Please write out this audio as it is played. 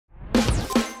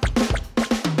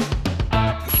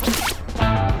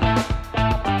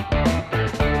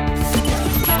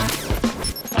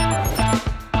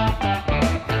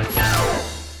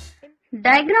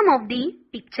diagram of the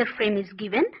picture frame is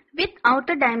given with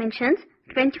outer dimensions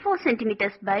 24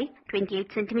 centimeters by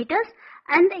 28 centimeters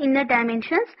and the inner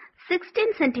dimensions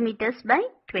 16 centimeters by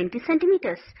 20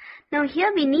 centimeters. Now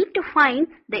here we need to find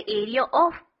the area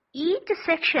of each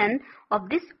section of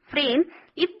this frame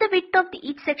if the width of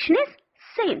each section is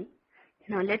same.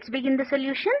 Now let's begin the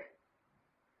solution.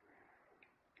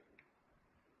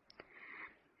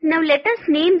 Now let us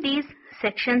name these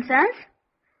sections as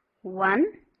 1,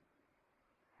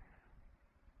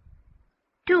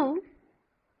 2,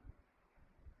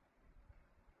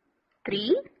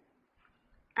 3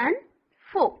 and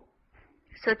 4.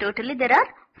 So totally there are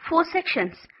 4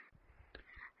 sections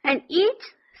and each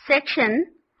section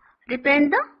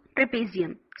represents the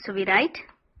trapezium. So we write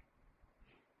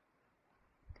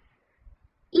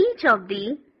each of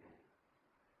the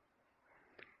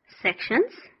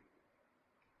sections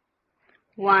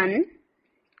 1,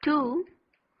 2,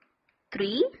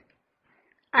 3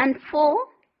 and 4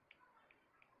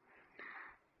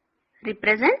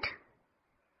 represent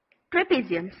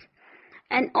trapeziums.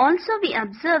 And also we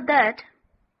observe that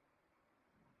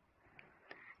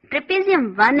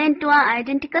trapezium 1 and 2 are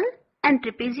identical and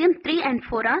trapezium 3 and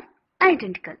 4 are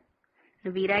identical.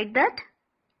 We write that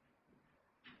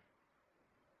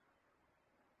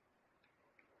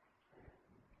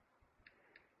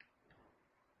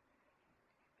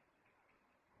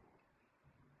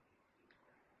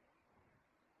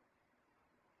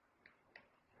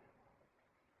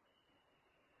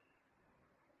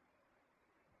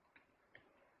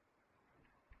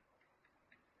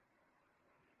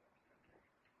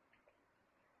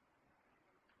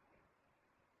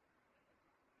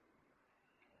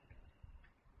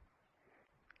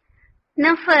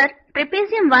now for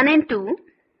trapezium 1 and 2,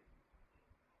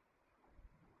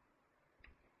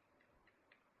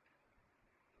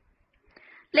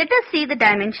 let us see the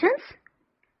dimensions.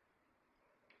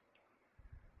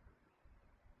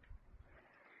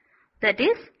 That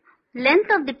is, length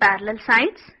of the parallel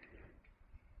sides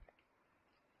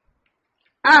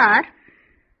are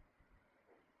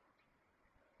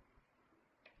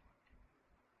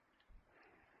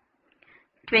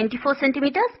 24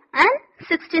 centimeters and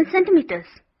 16 centimeters.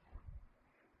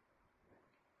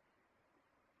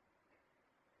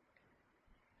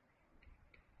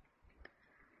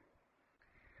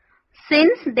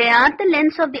 Since they are the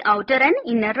lengths of the outer and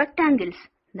inner rectangles,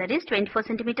 that is 24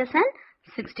 centimeters and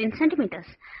 16 centimeters.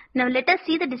 Now let us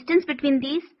see the distance between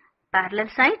these parallel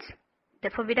sides.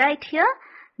 Therefore we write here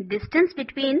distance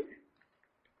between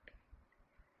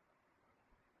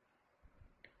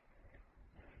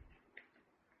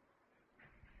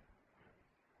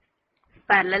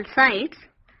parallel sides,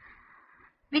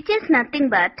 which is nothing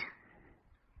but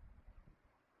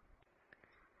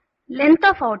length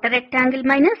of outer rectangle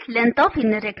minus length of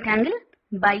inner rectangle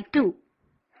by 2,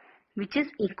 which is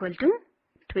equal to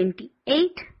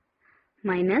 28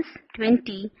 minus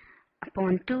 20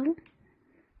 upon 2,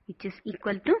 which is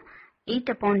equal to 8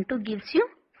 upon 2 gives you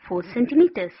 4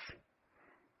 centimeters.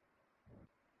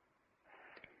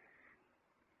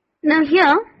 Now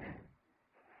here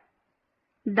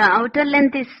the outer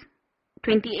length is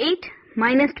 28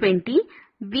 minus 20,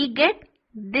 we get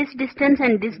this distance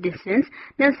and this distance.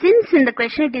 Now since in the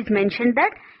question it is mentioned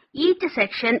that each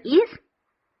section is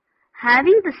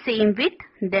having the same width,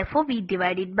 therefore we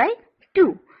divide it by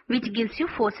 2, which gives you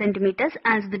 4 centimeters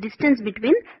as the distance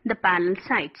between the parallel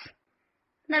sides.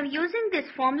 Now using this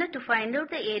formula to find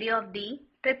out the area of the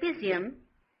trapezium,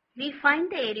 we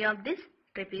find the area of this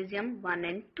trapezium 1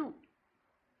 and 2.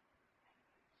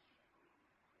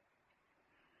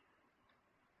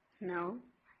 Now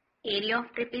area of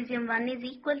trapezium 1 is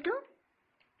equal to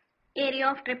area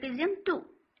of trapezium 2.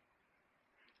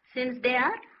 Since they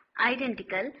are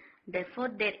identical, therefore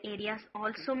their areas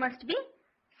also must be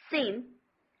same,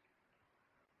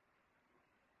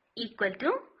 equal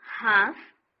to half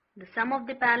the sum of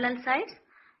the parallel sides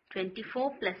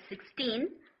 24 plus 16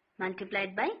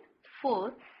 multiplied by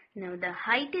 4. Now the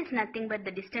height is nothing but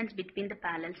the distance between the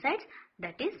parallel sides,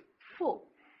 that is 4.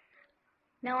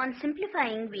 Now on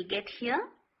simplifying we get here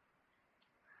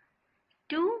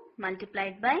 2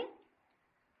 multiplied by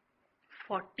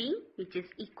 40, which is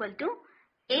equal to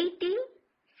 80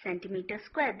 centimeters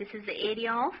square. This is the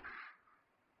area of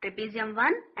trapezium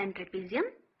 1 and trapezium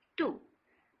 2.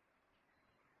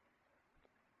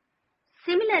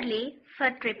 Similarly,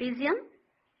 for trapezium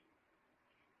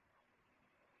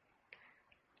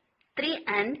 3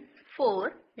 and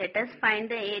 4, let us find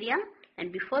the area,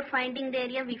 and before finding the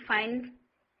area we find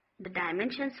the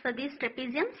dimensions for these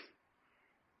trapeziums.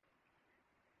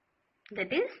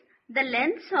 That is, the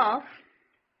lengths of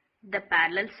the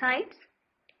parallel sides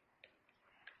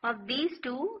of these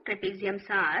two trapeziums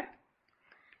are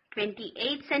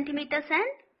 28 centimeters and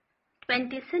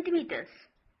 20 centimeters.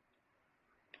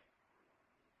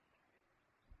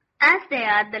 As they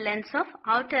are the lengths of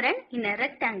outer and inner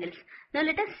rectangles. Now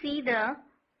let us see the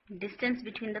distance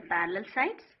between the parallel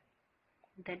sides.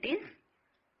 That is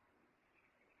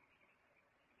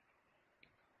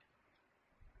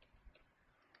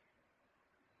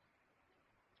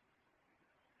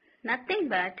nothing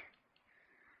but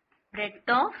breadth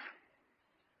of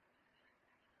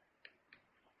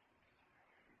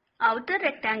outer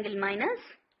rectangle minus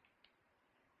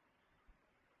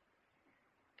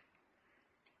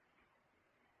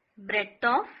breadth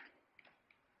of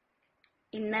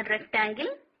inner rectangle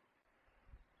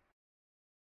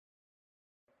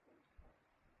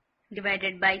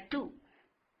divided by 2.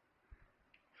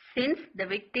 Since the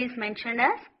width is mentioned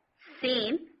as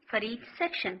same for each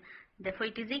section, therefore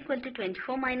it is equal to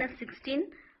 24 minus 16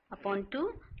 upon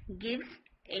 2 gives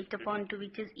 8 upon 2,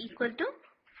 which is equal to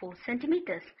 4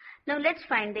 centimeters. Now let's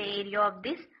find the area of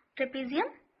this trapezium.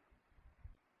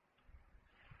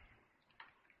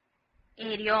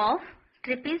 Area of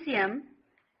trapezium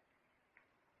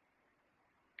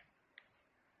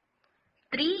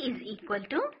 3 is equal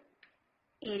to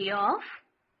area of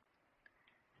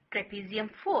trapezium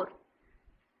 4.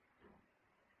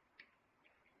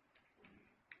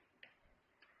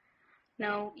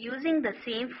 Now using the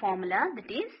same formula, that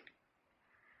is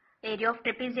area of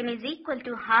trapezium is equal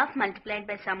to half multiplied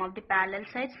by sum of the parallel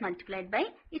sides multiplied by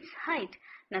its height.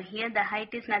 Now here the height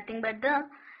is nothing but the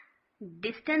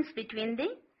distance between the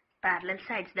parallel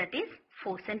sides, that is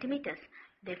 4 centimeters.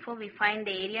 Therefore we find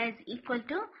the area is equal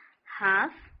to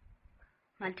half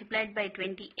multiplied by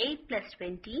 28 plus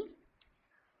 20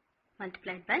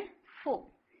 multiplied by 4.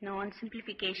 Now on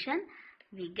simplification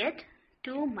we get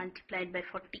 2 multiplied by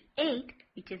 48,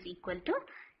 which is equal to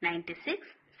 96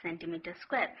 centimeter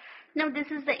square. Now this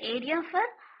is the area for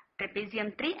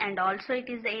trapezium 3 and also it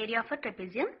is the area for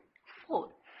trapezium 4.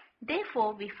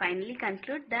 Therefore we finally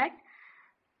conclude that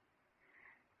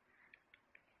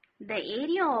the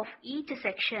area of each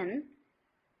section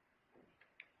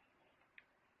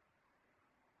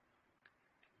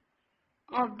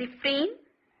of the frame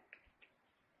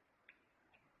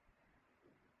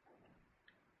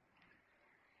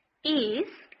is,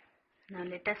 now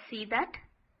let us see that,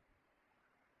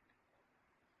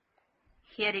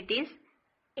 here it is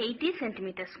 80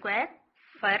 centimeter square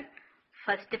for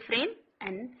first frame,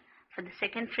 and for the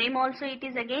second frame also it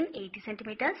is again 80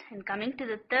 centimeters, and coming to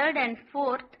the third and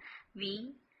fourth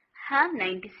we have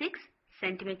 96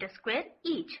 centimeter square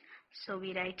each. So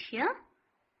we write here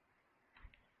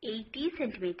 80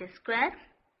 centimeter square,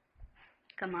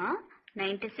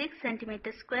 96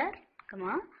 centimeter square,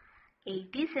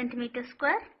 80 centimeter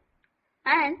square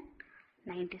and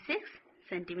 96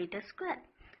 centimeter square.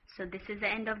 So this is the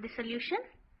end of the solution.